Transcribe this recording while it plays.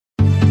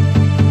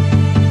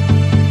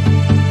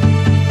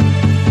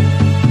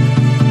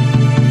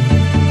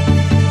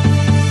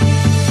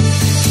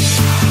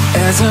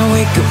As I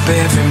wake up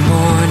every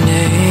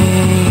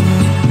morning,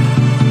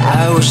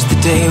 I wish the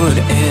day would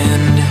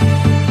end,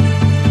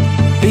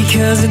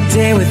 because a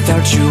day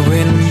without you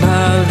in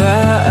my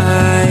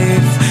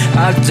life,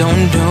 I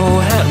don't know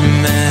how to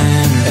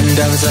mend. And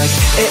I was like,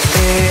 eh,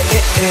 eh,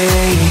 eh,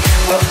 eh,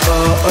 oh,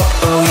 oh,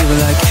 oh, oh. You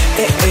were like,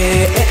 eh,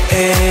 eh, eh,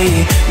 eh,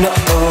 no,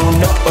 oh,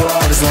 no, oh.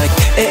 I was like,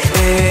 eh,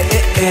 eh,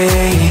 eh,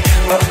 eh,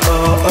 oh,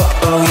 oh,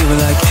 oh, oh. You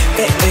were like,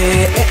 eh,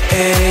 eh, eh,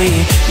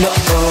 eh, no,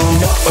 oh,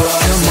 no, oh.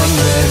 Come on,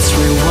 let's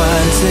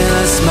rewind till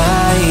I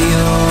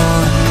smile.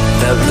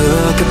 That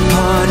look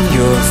upon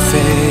your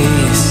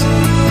face,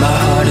 my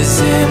heart is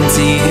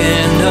empty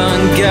and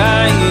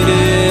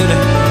unguided.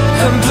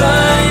 I'm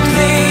blind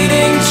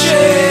leading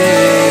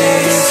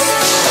chase.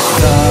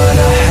 Thought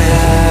I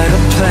had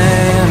a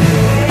plan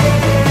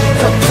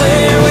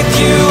with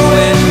you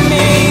and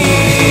me.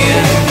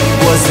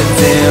 Was the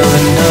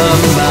villain of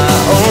my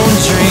own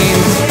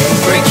dreams,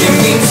 breaking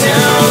me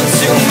down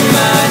to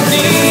my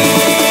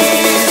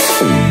knees.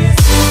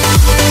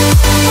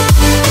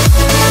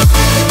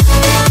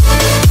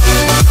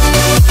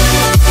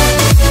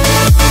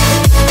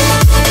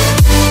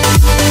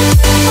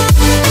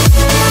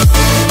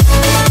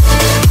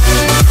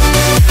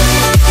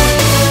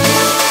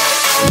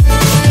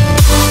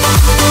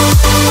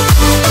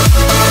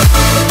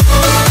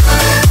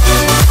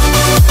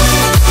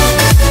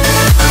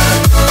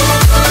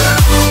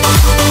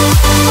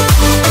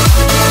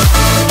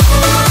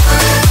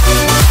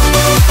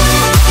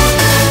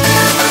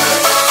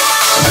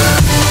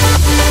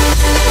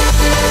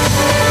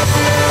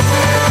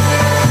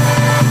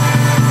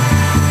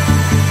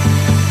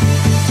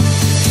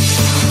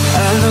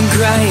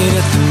 Right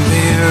at the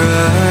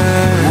mirror,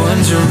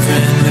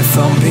 wondering if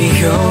I'll be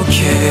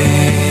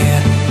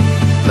okay.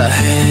 My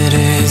head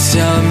is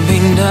telling me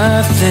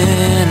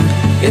nothing,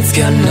 it's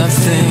got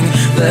nothing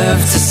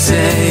left to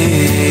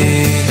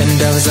say.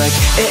 And I was like,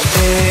 eh,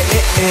 eh,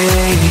 eh,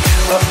 eh,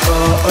 oh,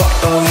 oh,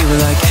 oh, oh. You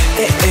were like,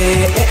 eh,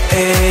 eh, eh,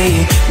 eh,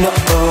 no,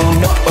 oh,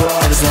 no, oh.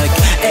 I was like,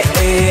 eh,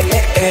 eh,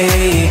 eh,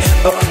 eh,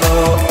 oh,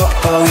 oh,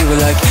 oh, oh. You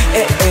were like,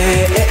 eh,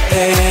 eh, eh,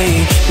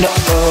 eh, no,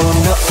 oh,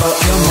 no, oh.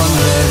 Come on,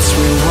 let's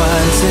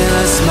rewind till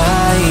I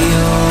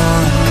smile.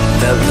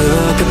 That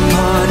look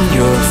upon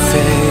your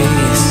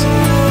face,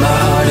 my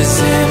heart is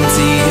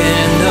empty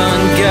and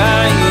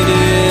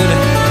unguided.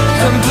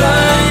 I'm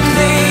blind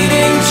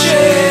leading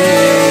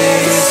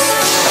chase.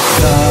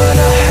 Thought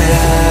I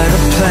had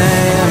a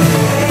plan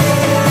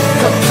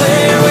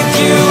with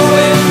you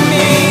and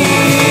me.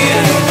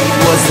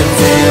 Was the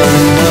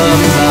villain of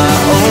my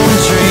own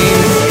dream,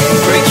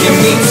 breaking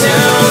me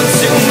down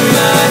to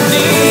my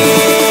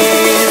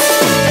knees.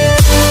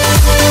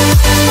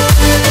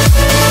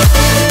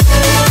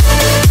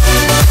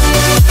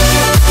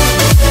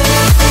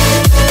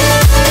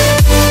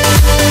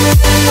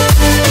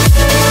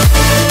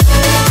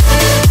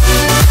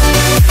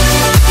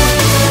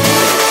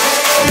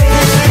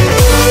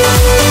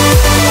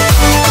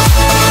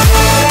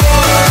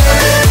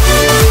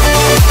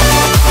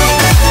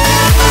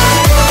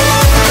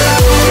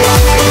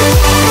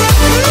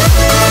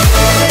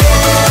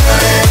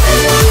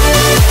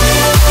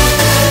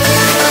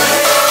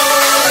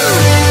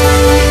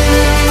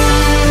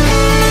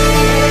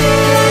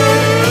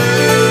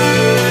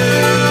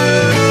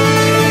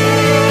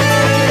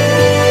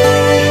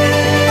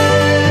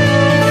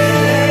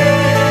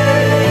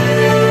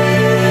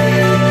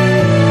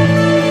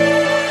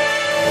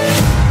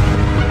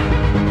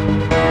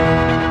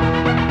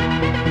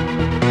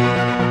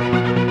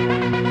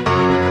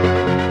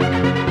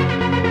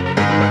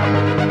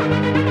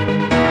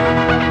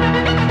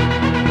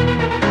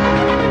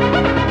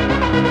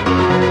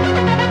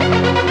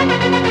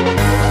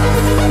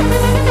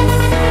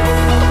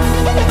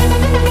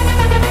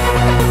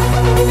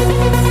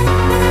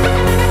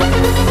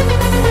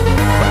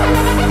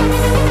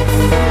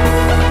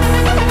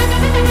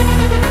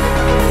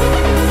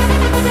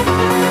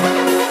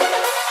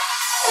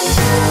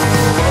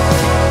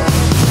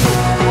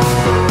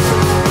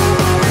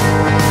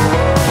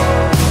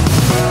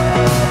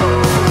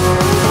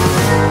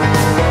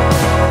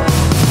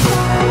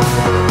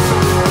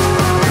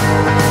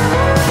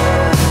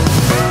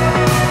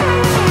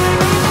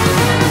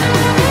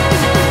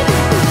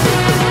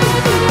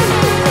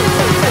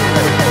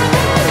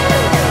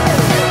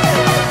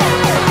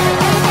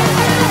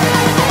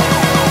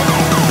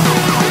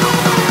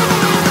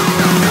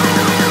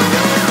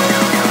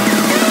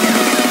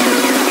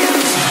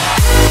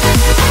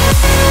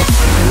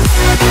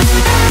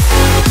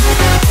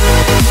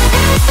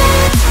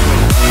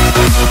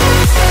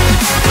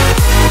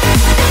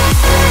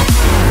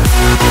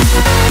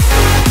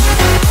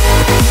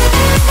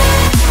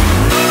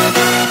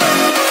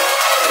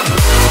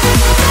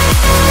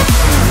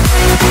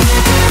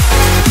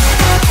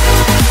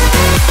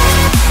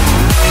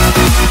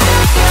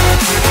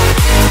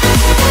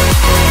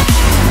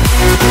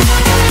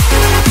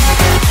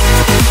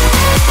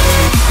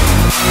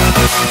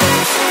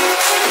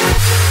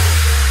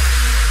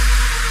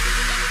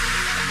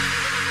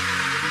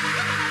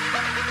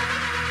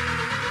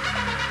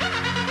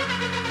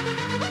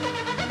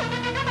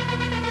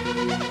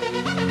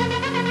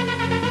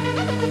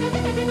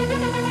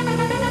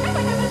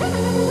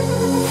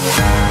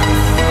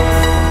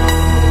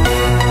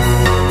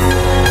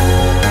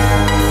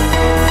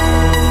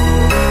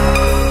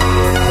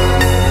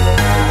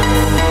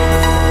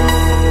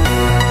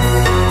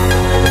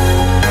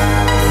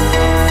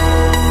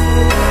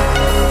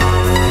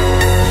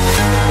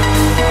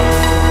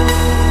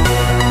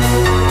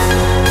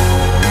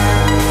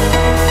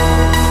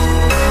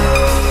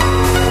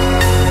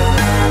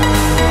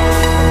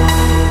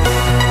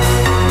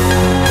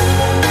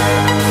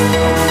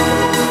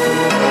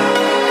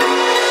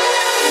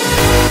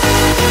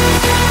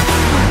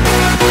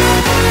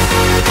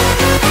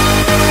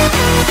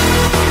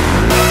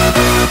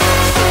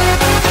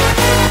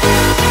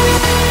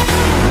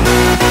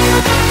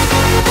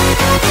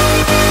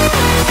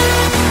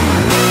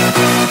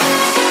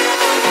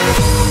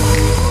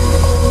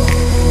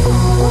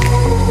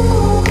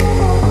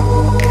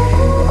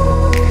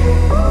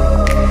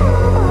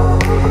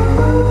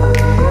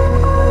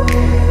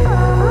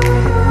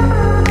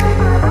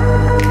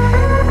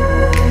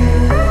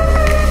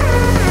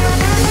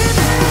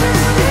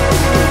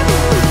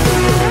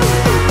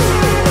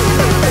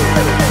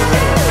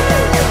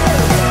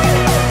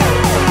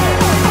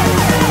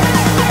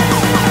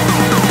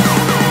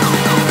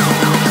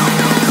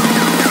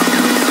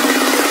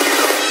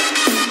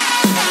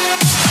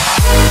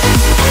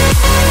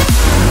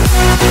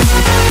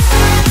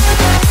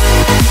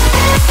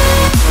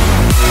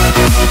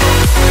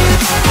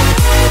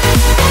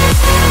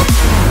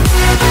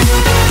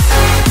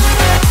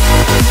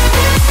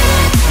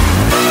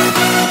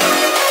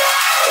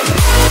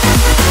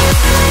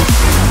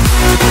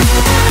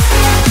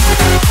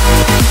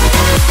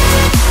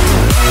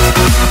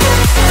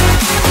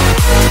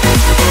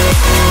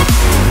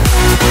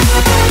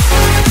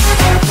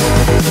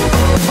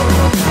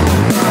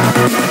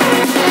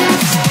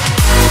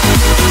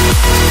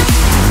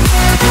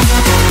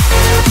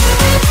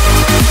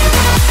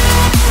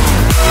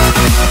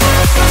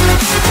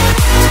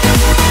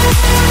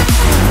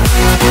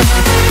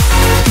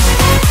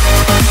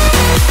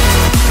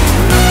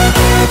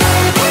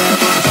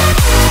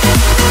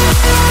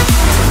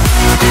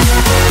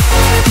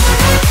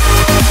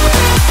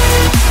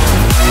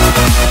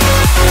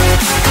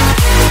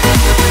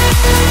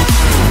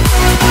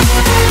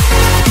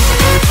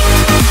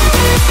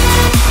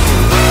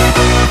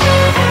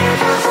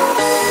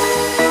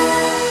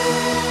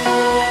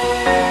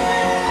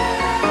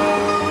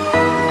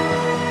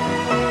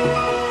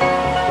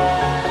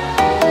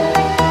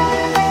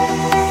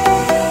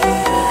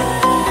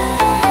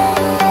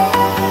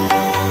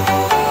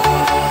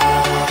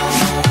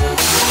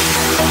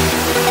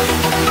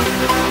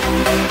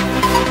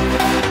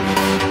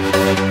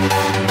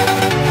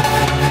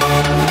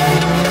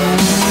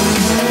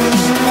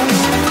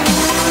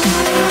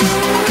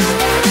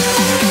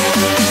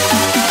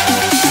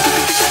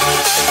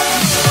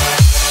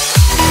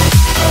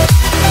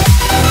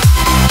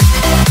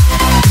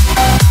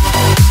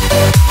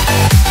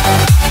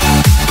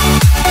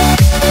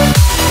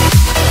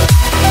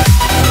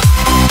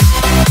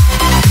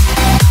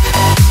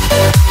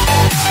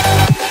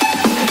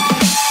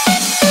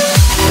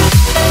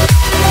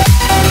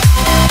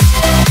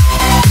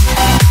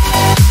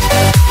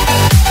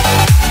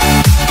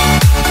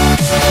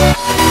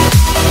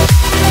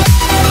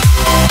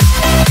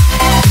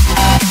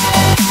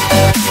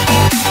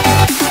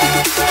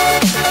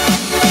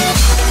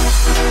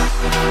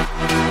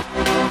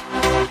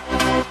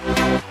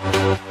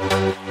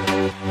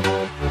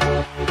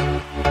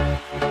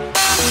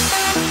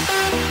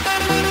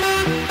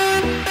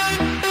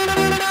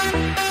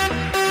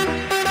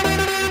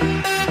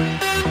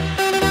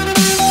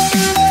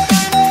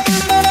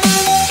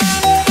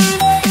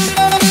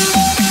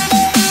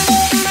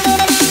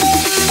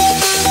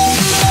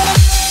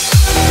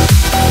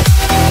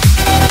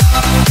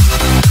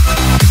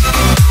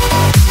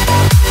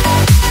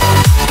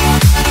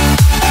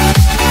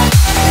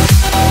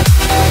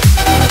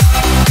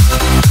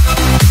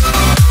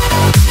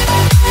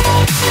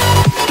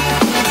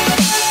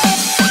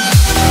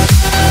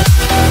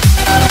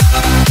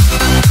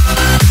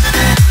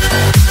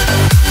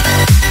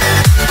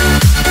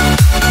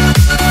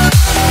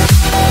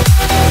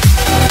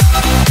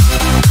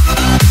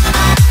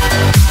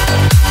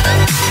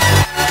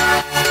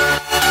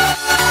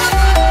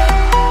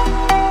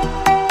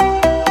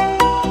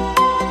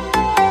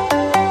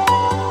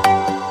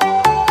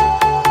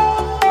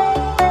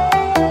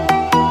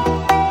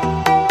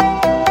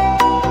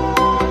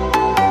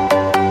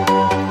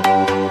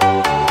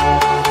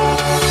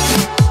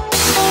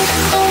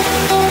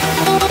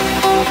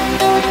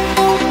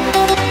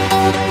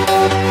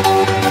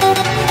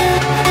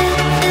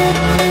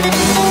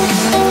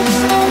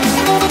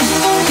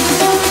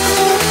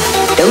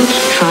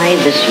 Try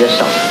this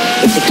yourself.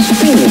 It's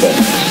extremely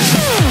dangerous.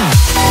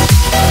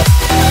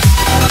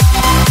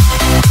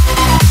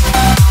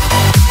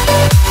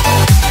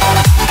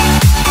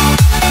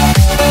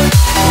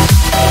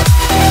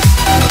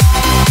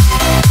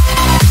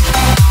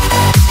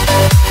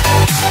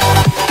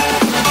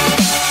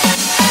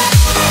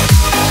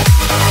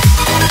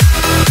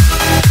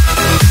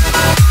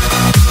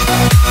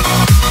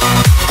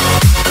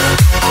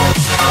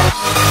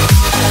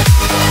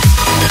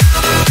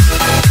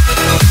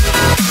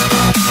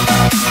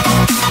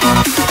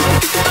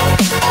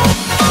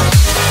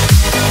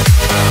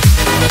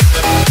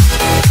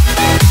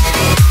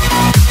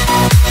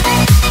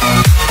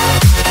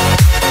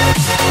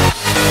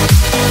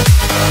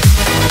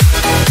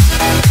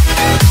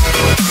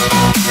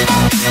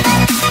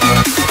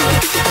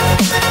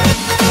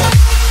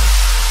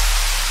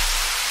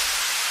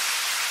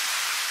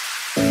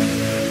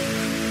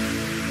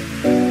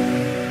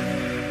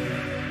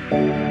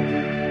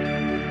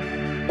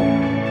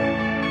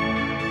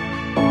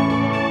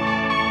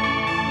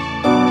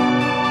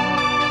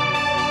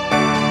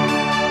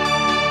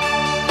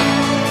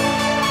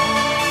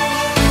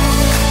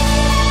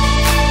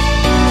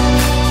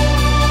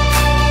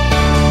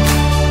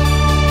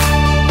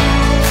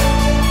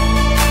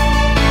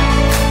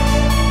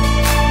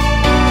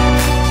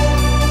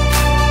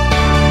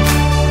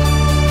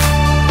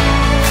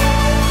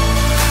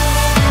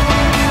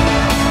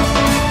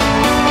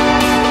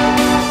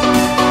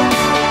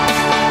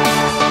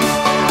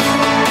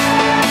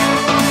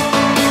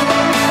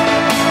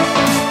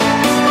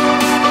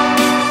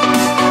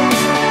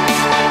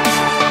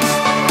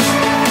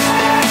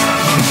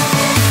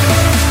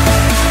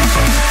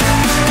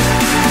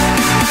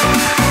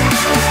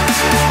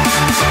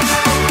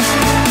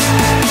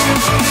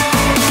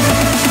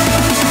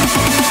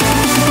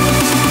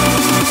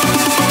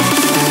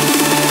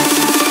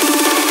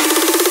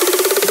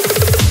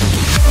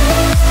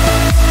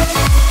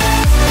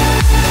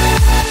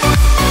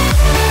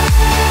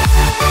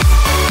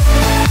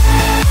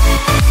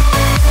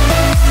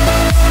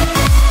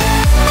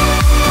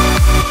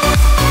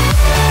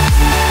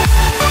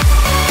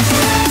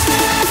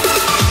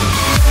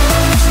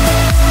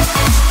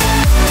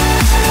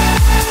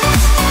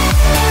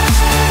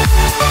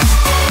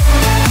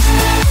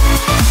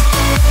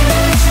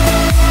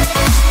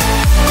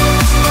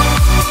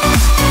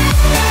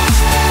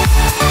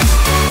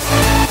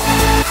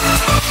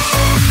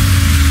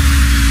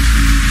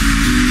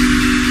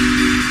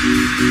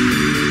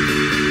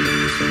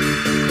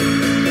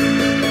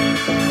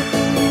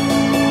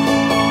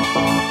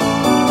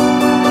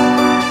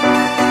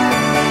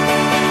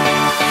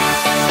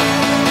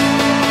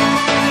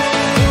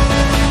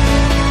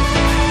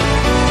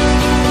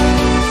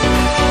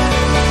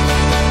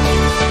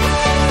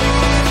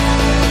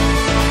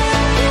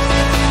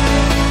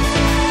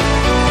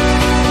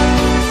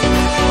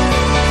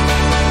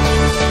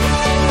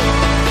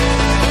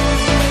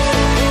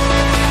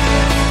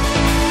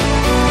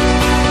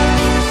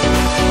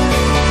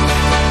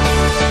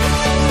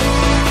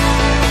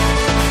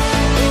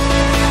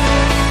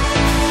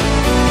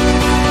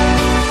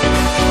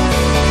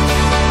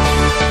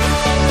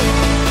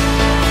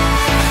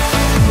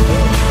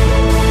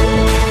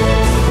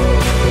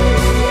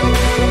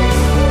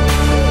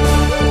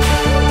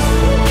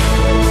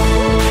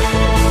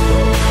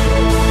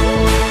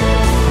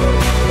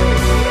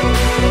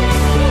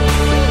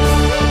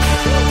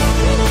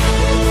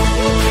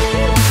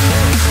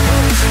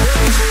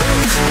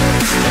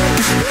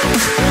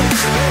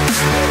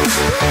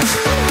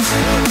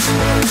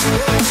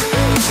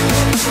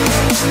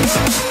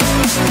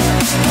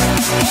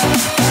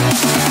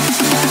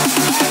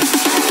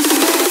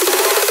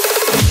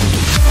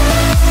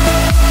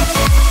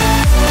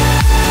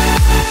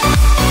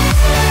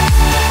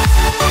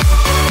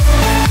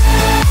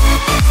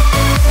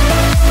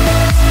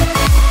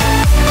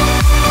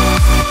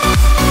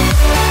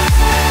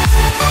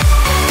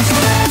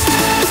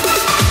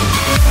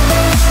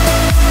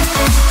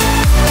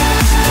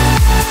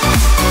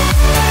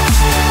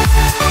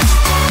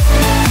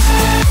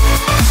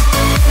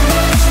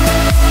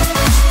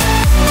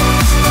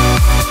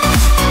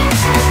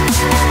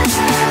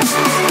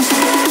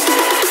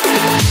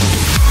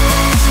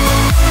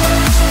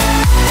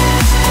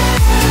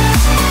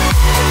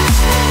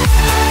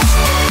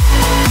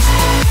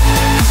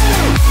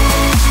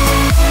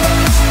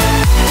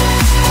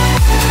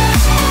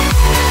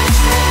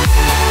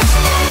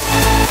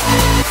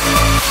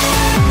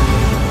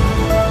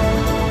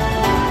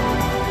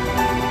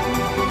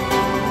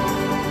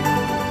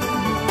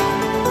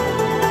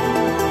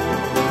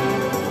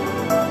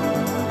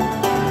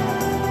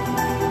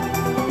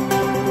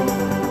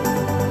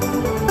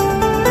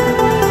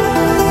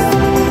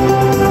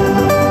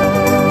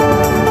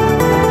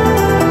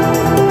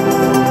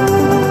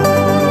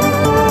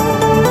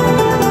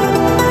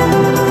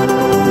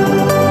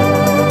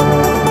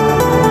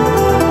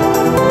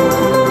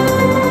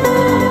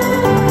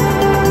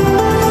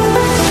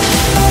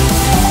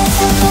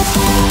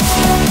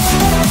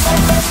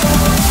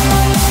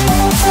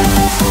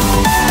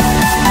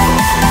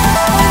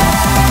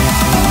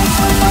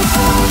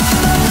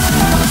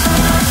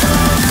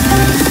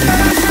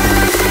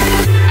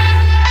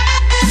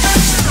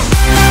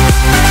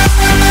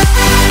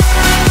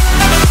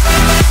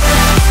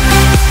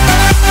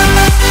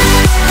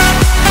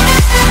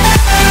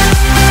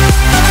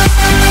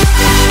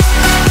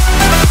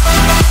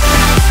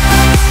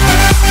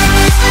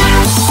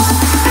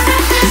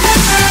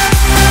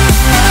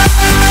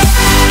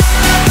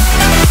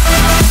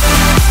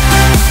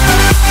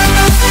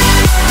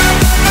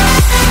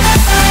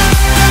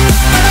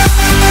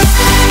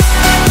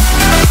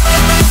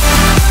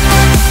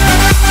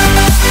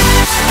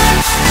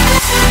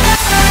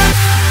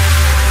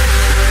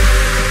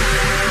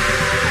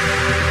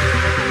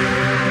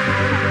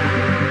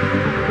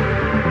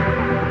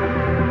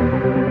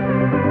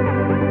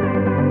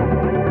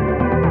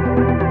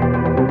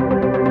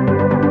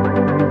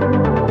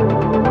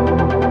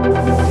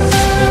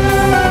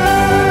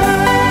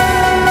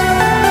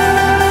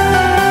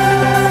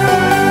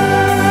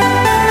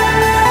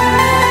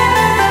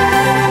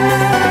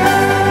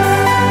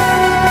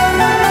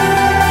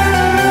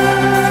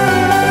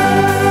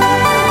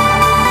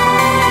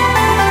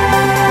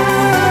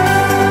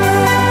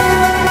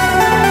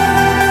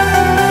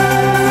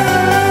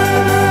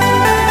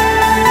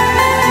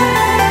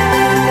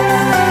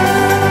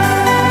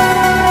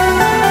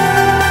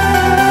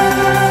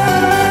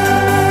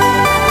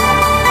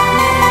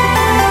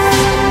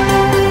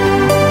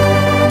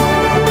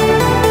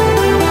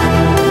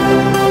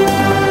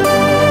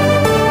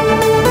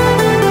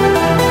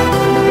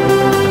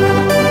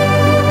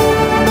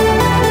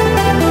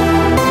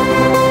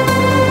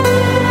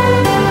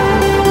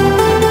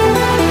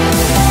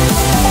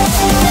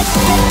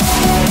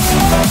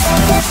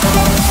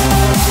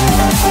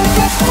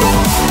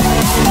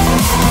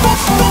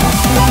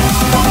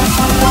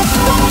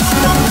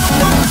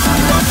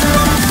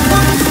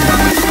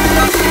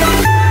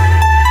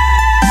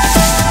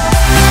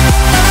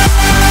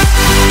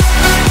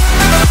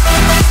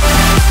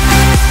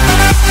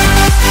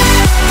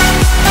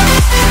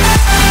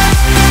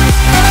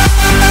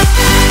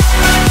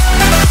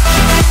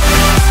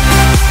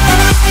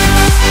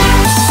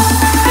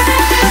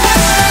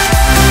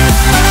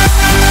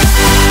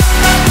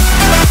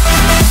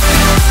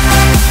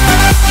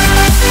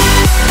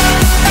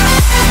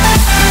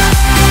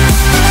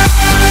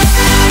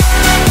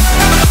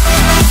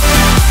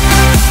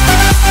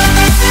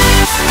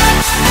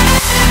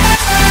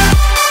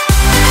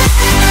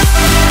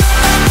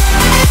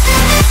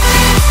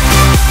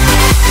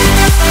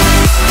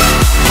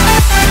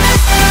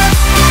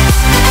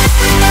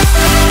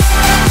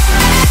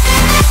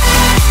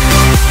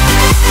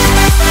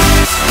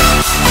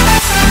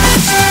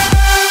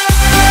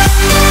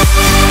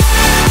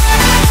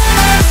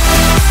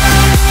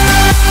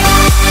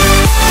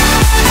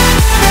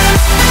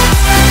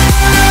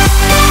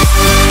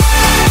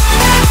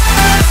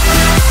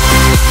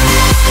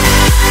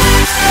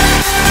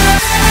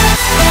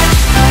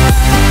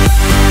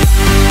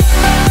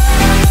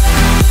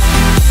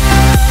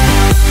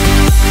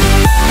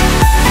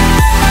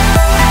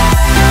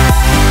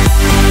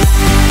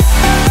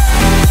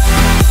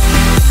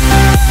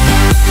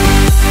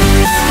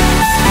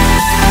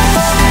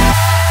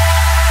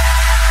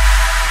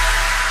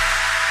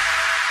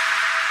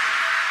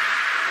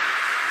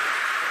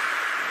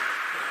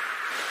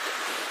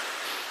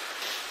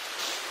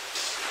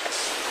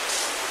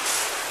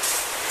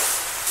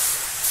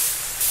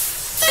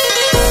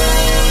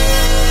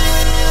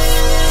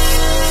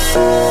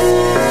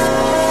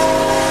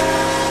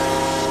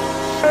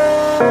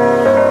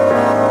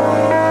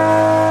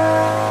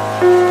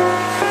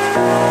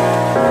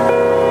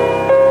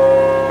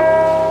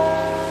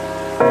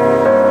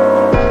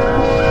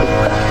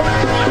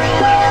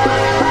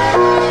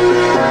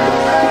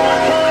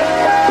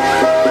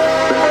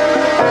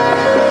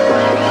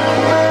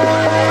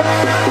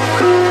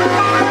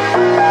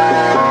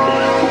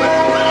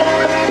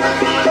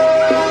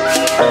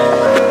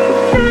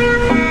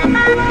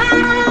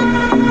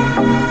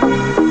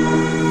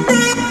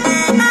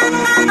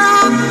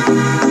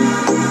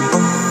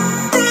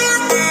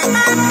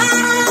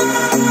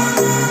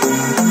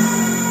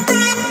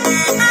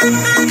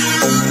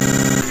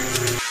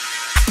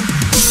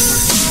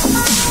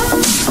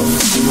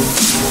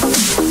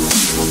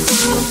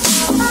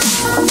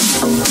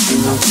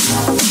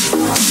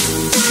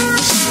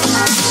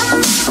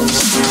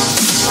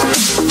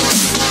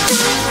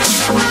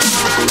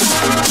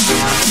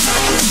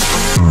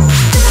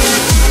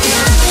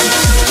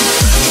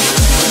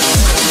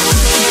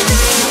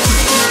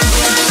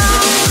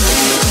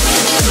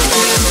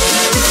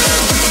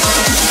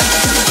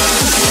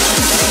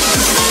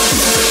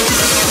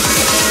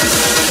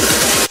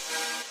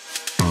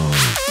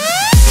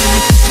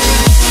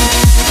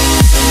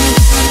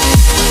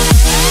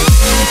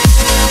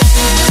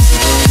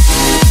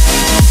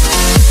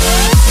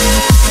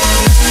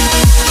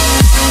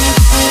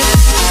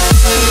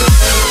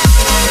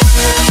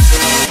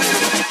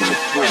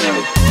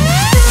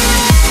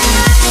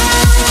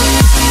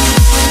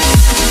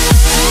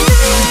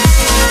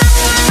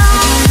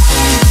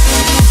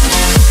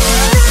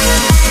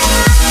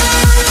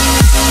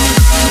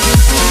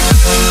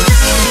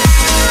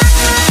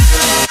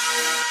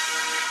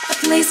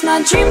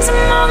 my dreams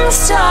among the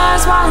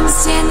stars while I'm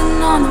standing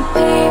on the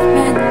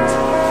pavement,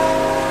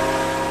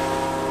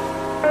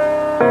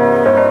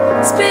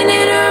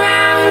 spinning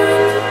around,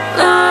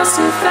 lost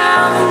and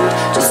found,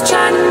 just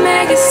trying to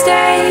make a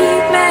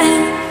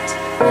statement.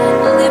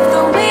 Lift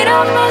the weight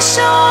off my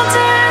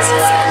shoulders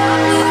and set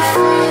me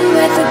free.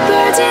 With the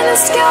birds in the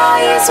sky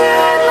is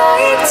where I'd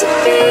like to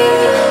be.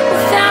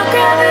 Without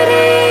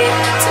gravity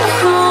to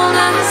hold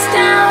us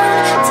down,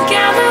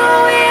 together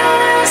we on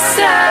the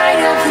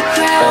side of the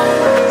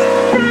ground.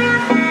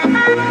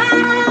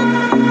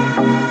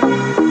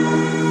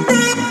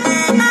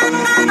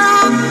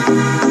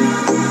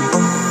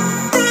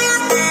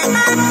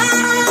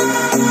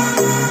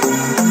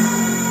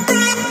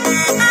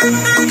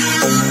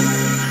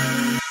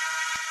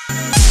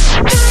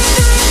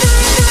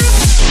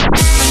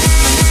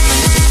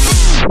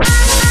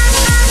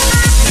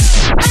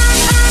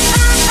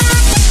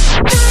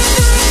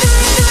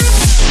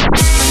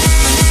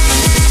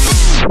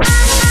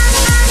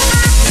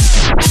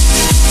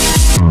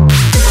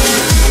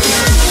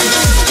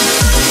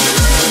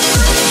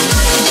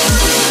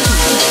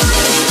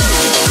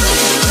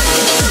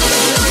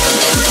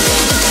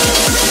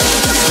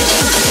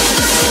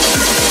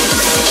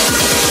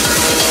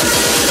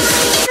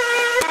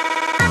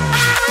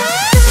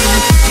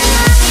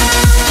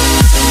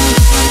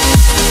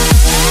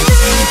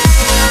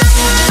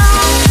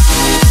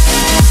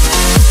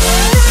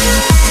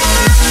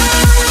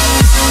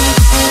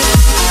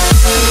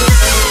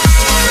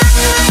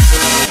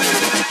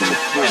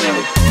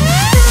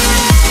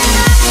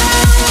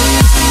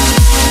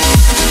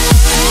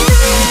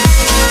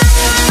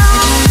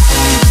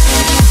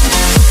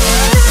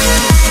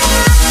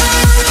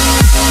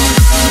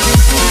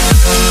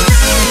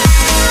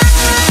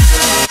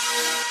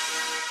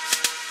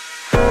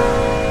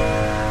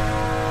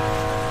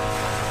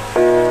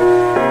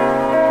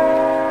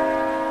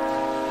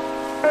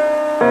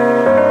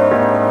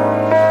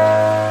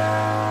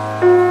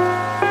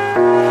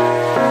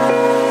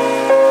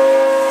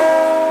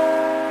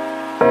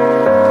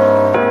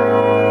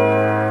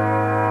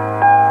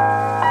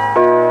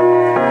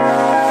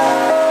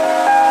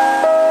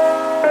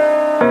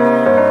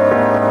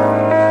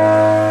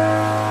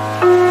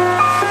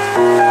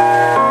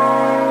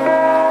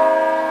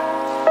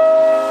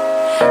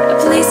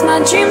 My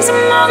dreams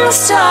among the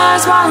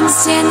stars while I'm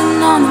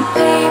standing on the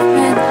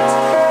pavement,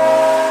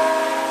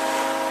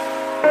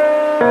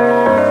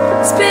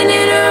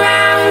 spinning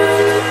around,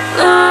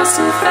 lost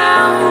and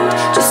found,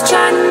 just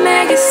trying to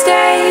make a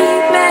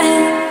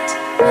statement.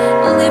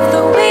 Lift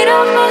the weight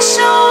off my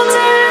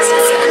shoulders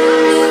and set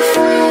me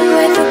free.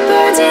 With the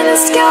birds in the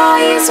sky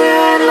is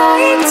where I'd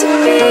like to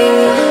be.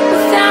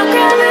 Without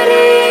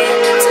gravity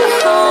to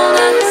hold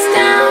us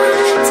down,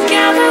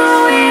 together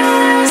we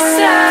on the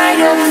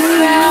side of the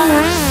ground.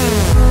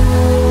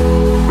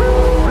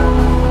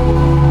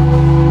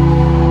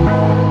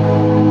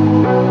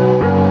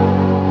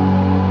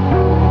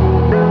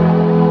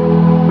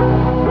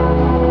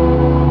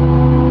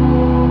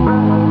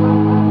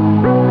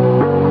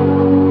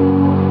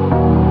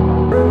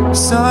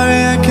 Sorry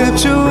I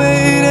kept you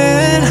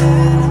waiting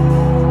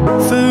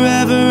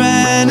forever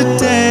and a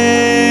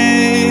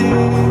day.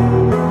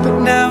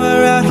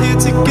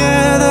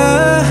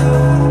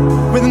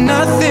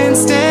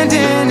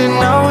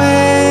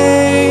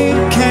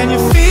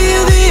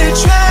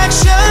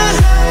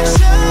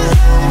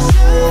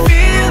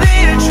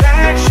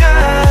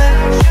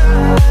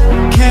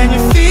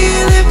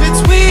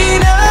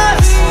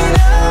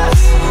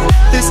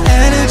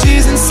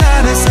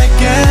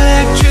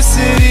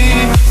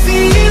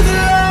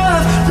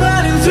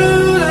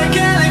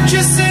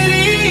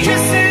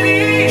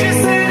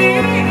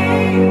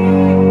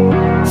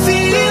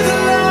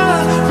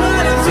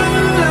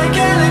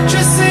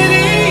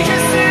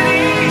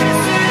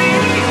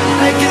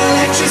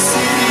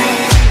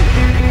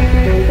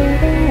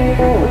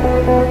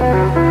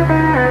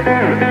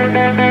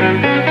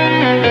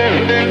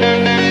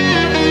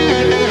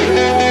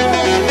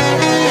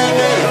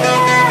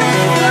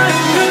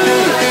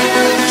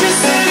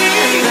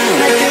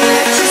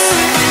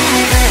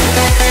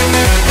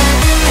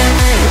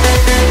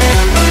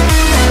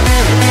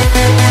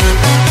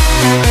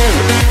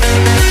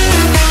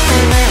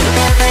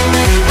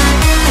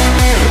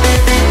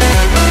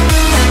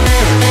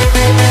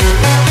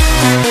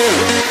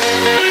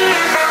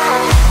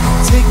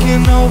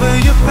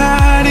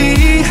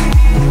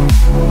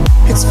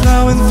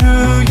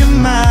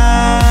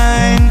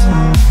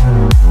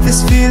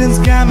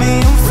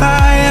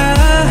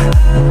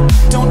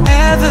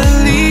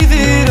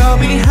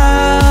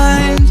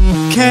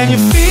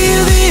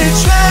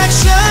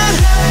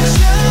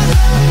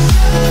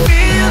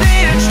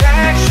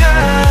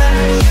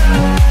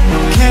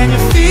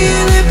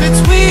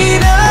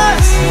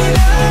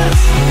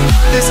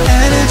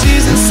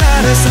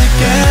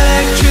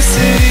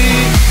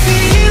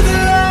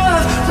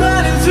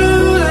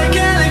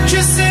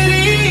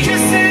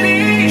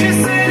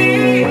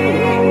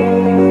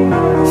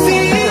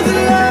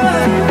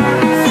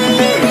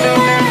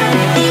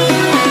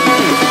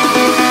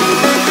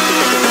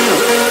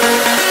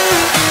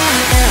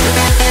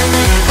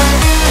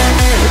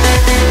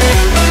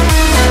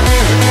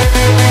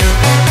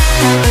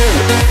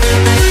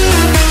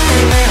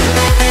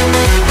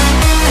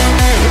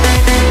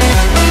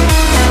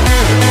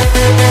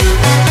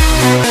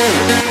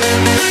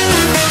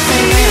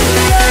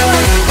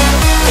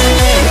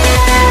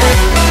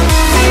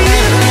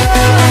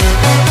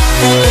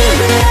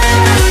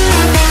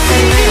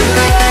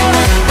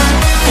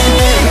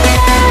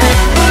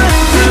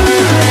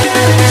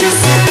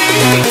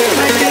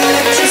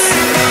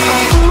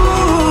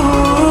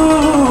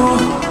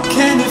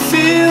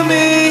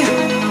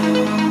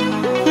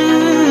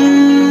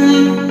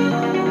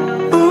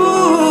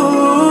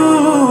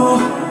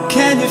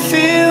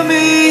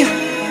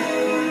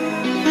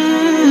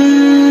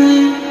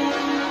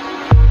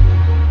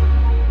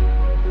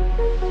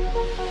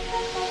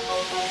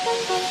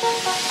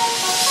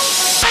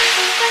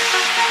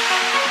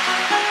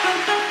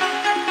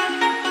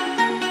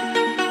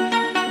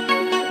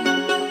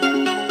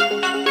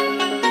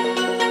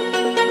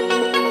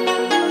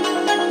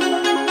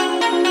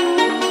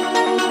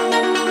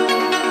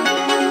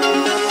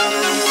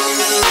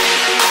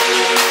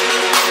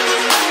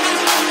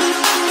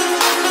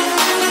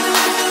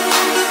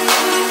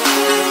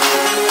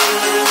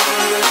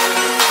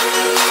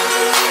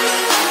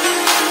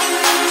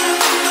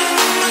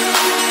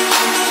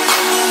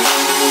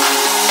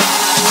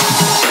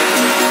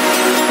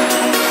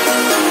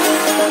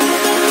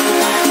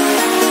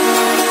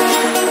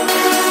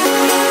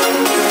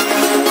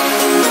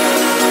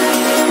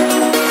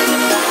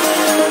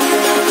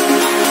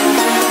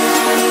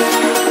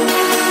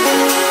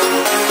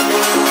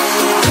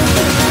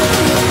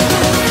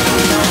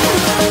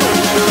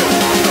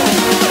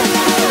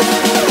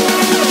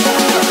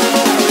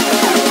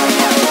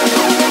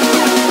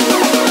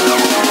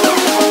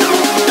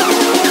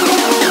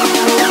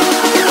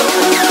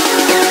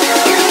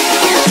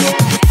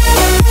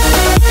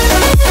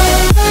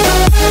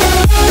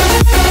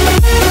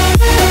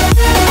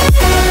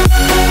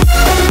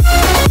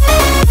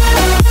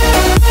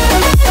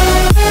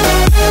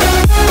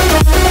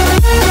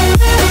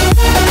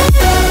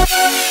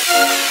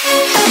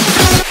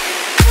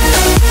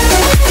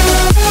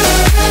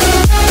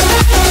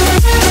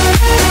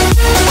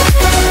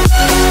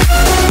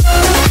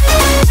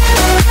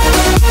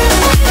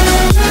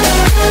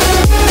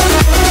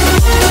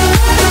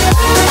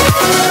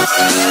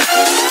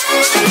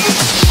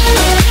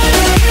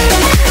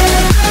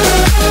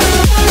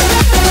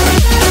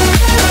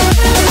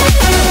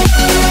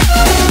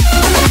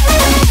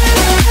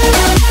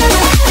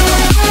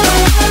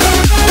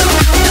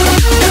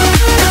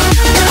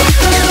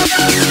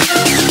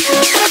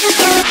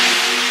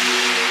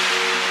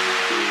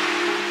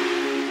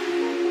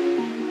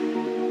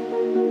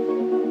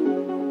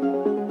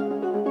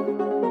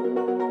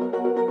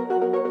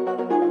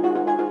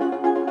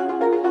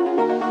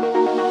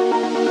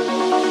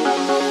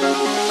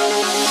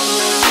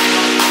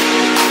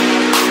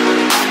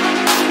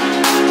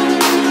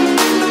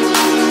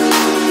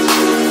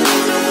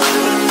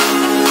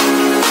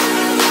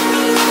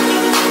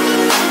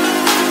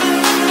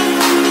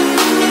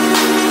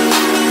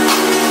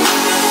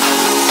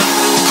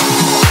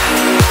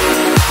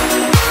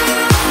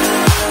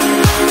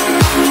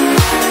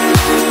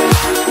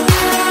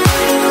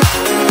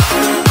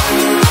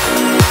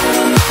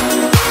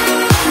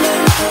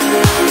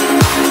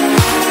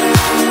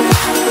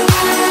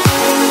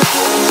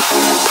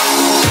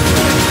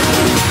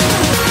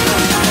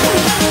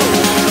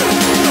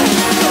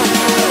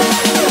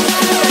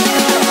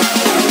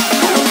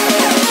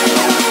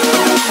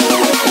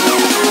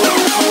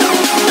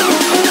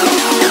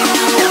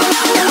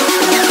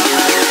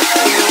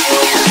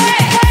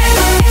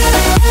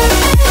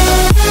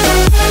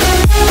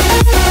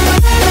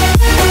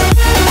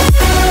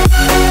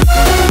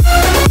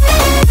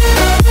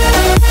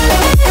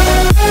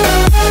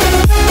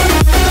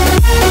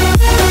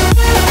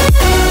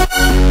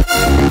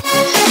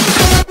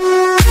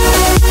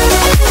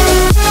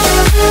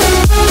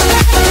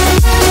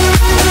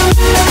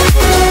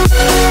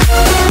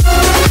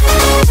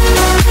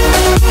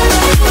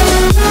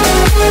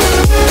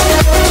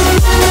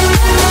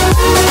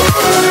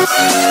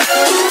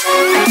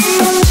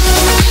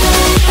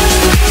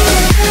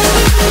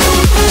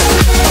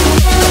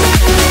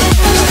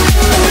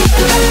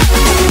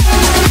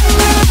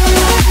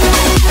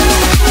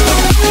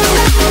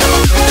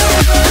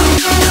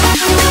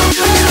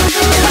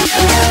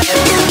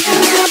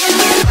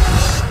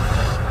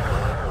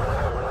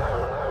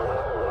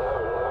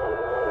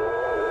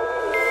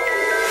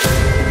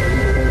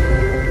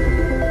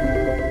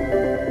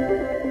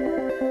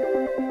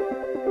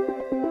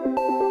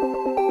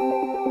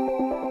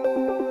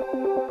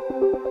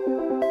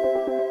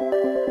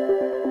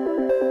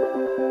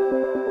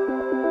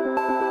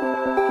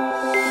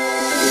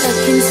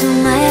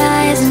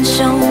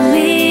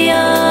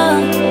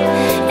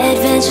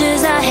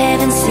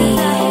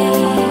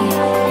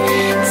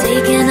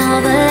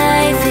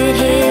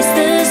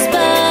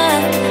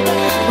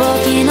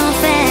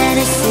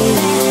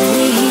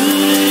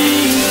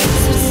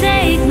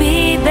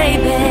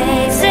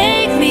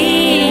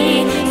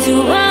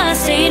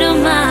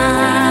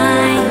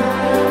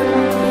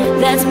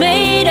 that's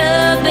made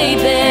of,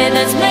 baby,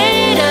 that's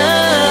made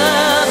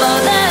of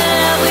all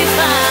that we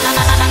find.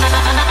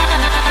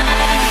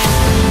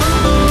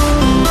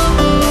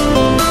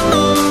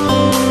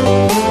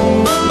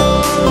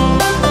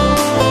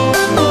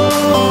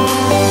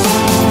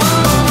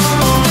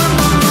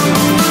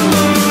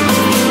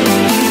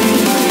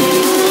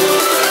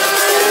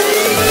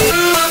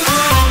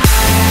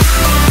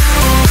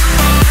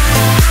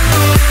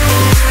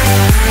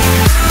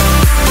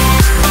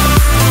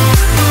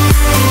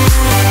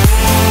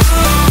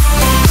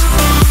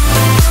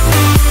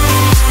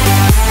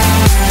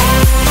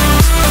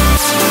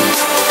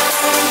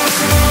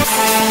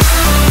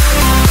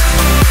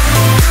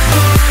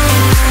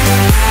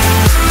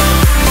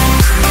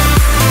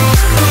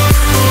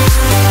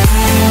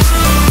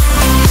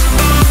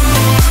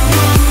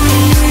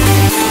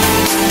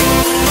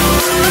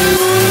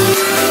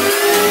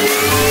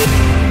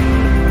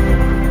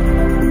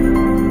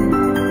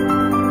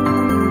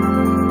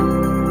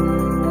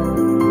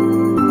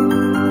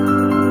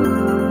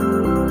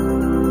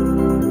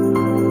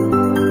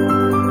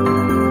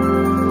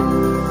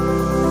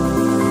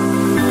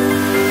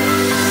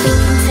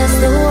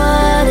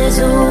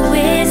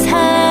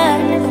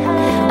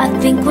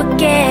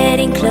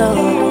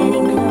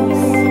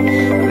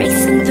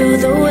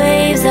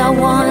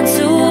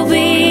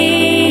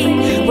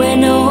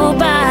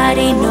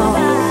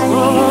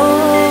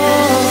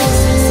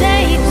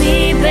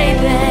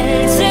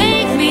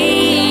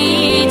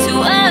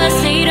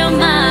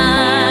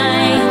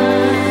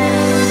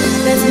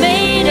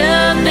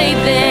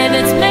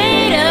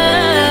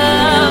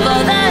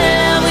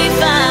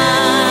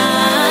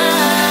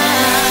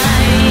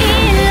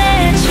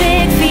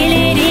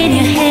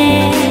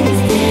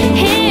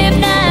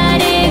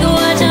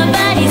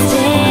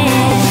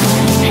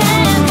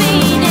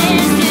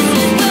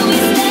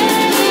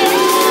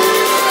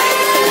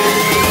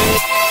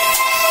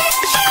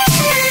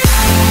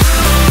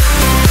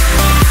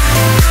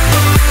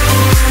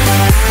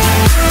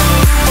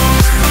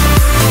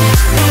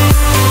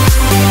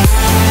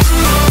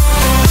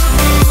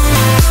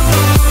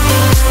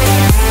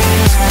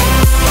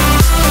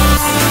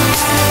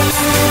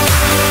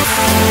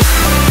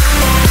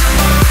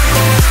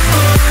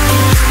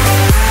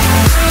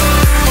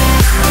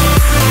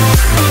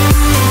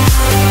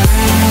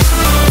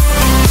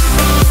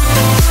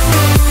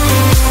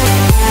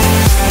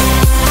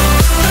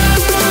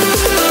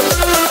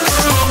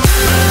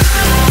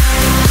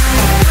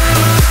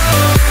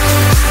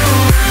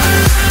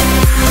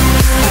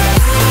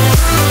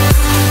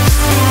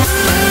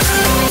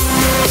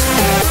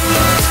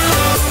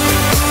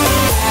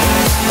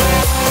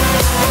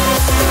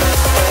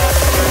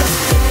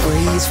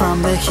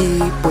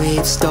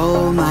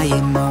 Stole my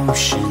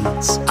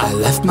emotions. I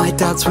left my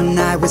doubts when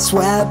I was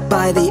swept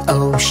by the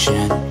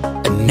ocean,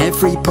 and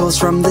every pulse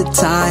from the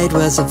tide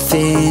was a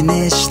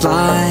finish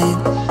line.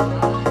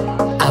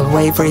 A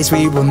wave race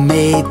we were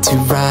made to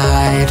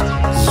ride.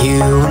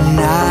 You and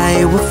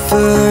I were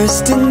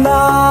first in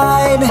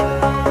line,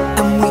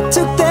 and we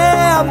took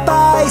them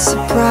by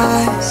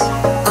surprise.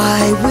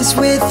 I was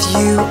with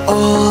you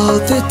all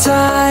the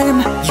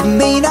time. You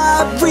may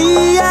not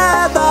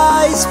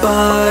realize,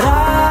 but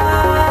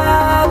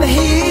I'm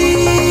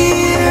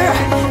here.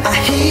 I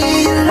hear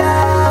you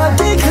loud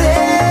and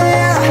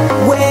clear.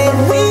 When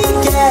we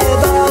get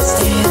lost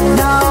in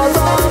our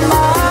own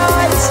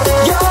minds,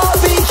 you'll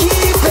be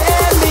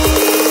keeping me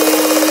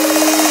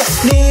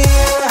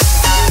near.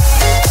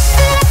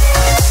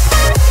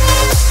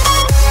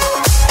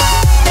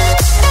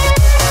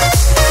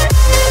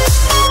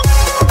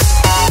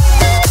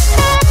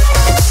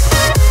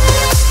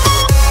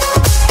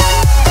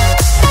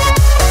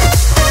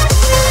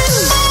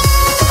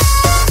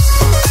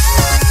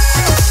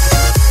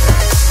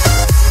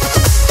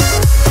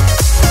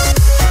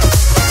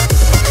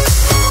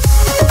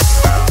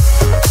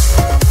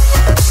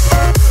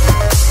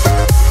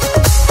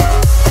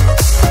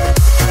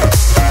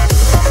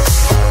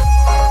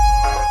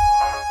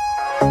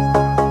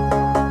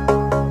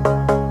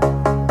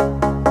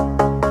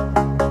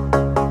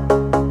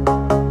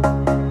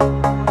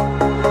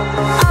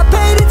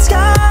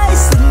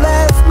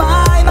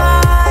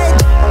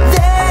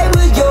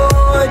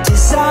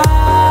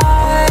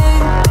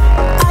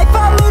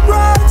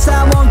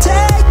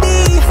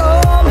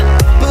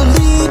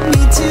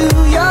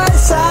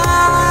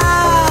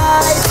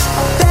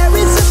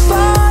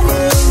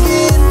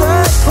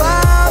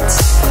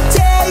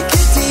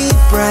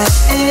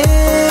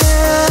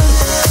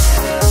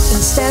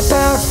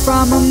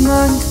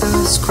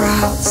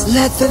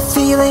 Let the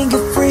feeling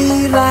of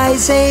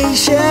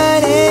realization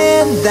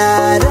in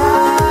that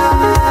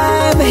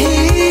I'm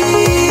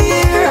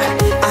here.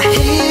 I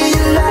hear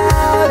you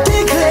loud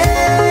and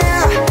clear.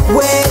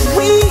 When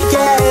we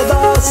get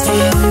lost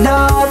in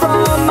our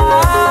own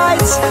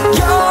minds,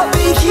 you'll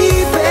be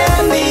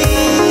keeping me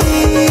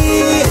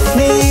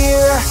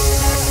near.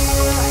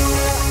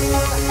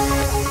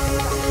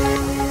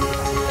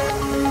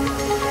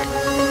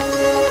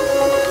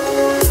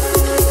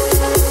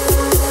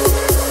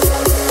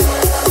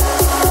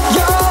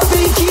 You'll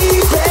be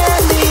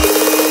keeping me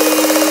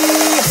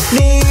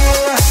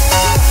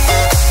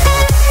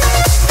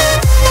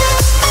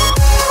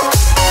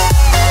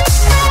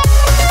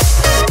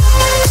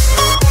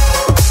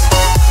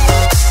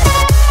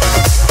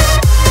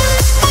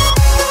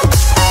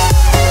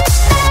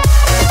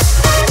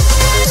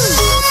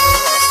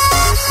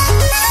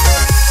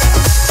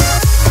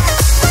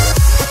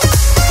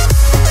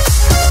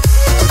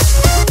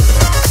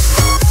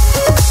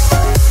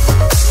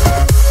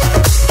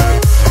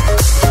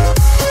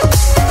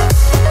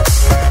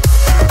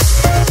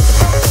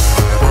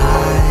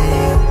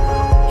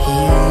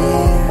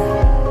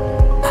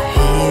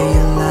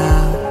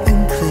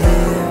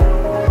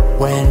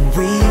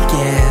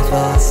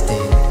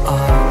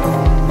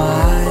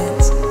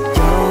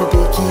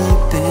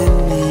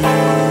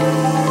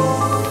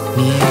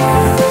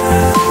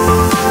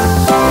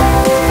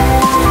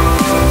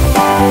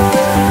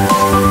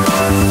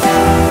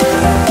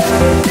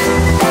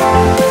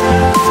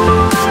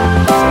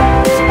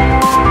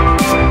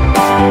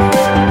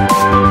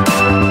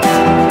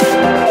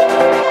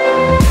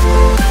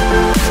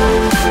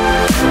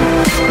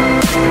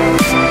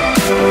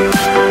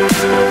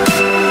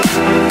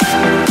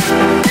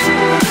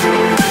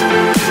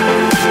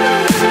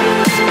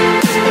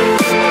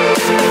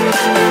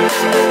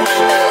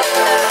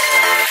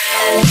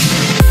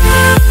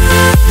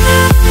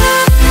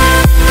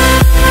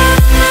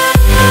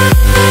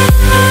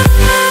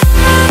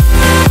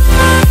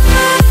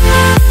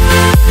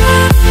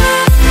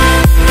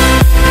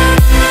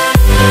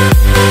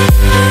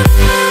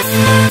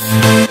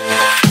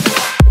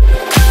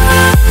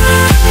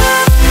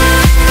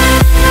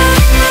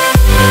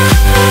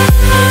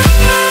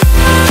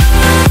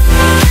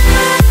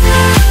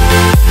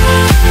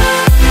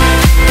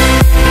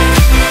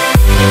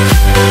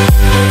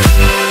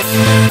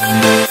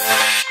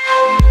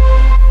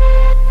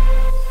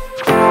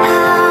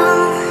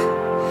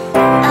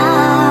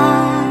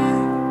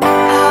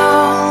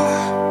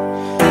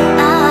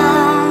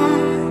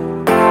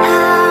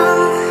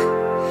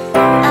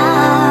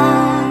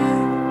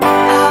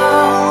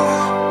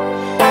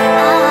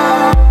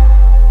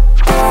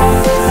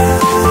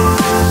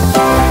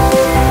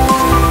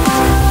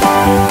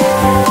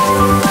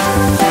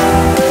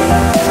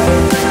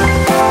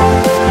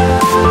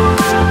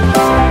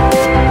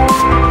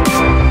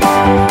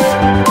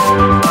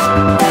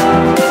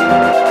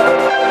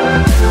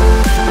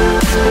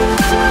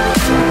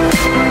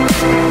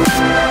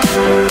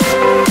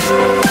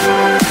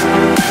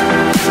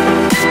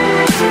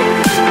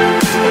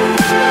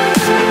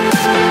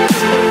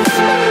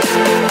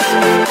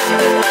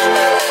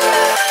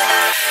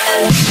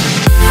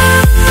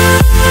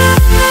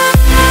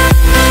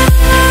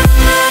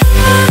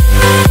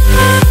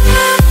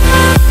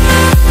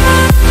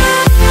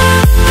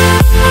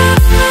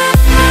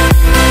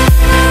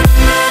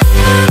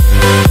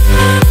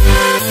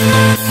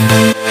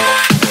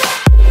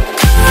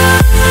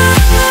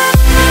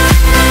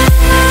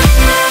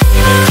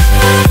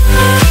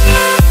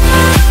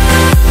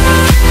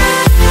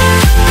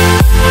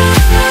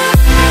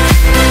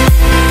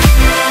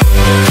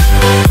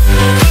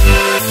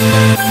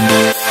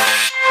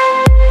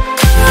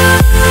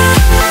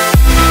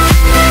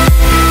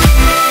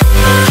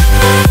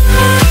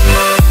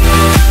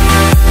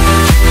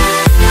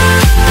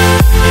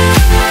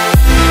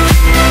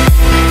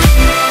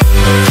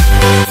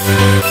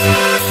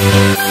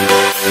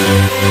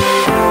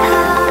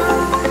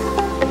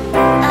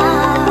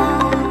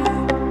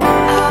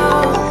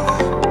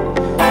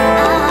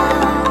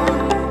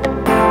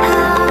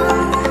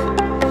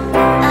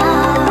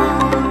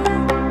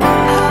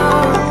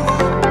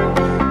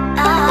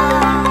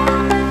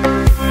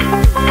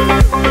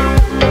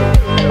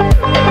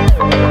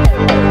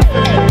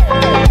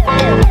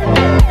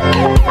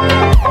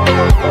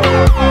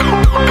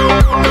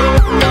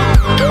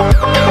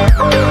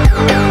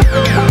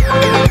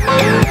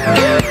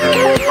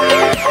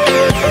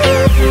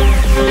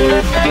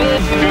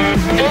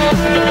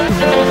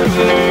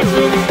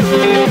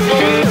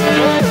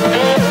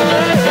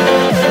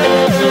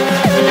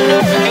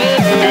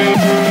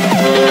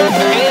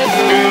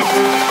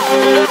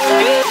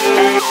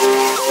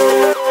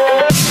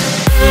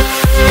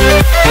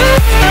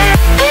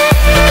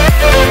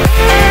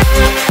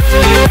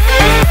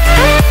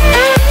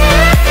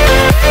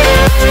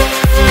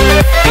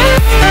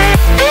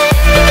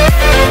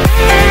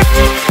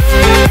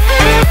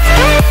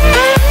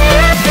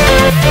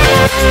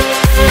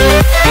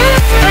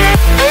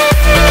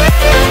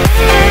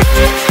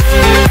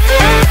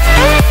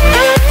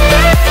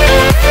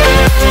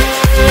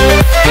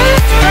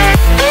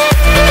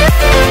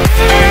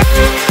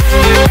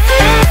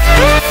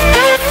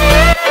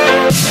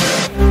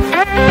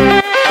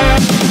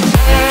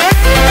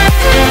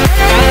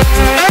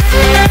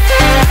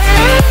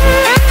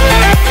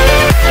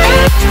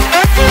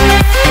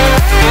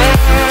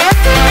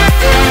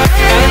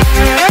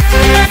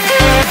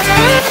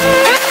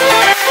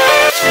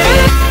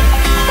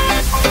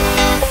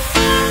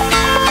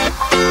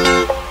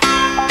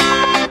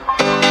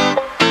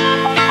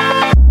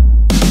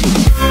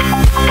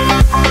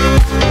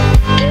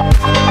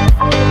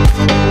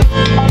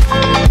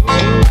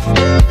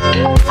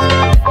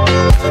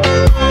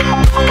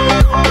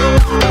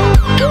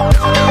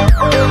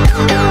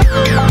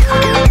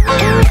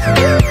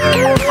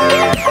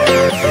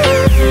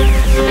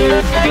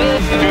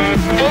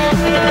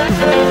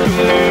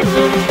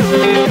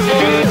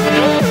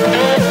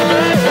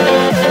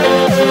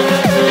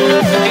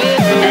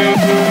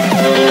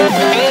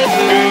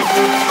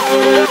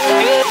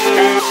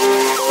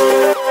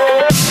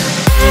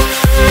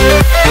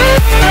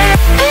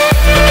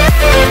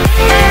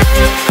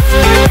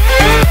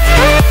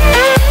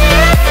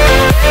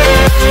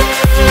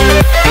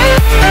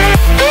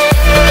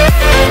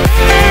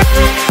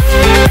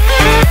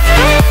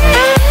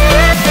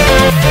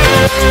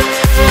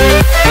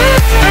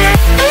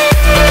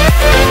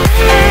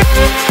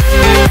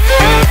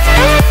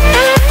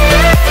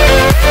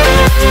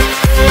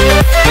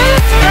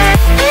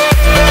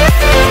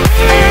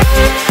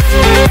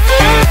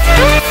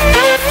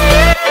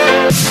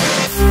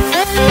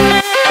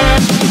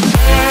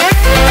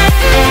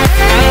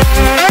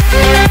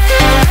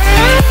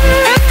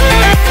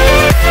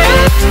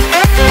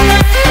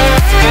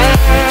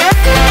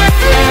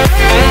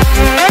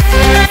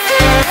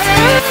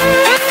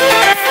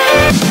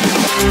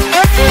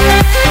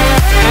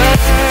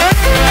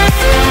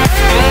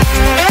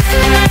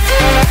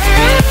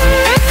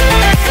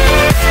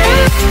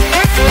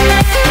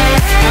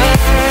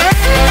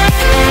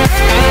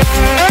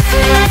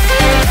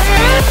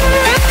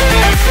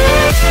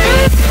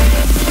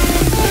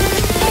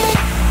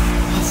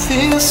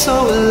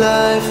so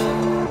alive.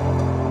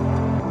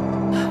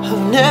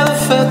 I've never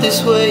felt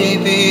this way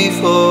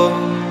before.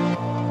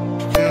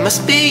 It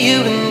must be you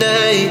and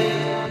I.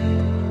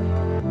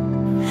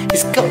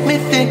 It's got me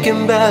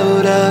thinking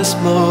about us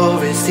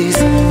more. It's these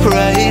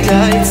bright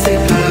lights, they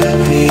put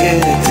me in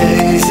a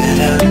daze,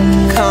 and I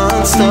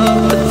can't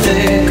stop but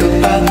think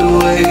about the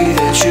way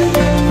that you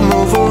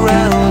move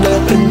around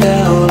up and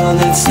down on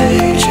that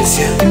stage. It's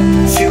your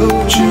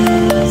future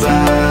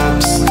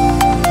vibes.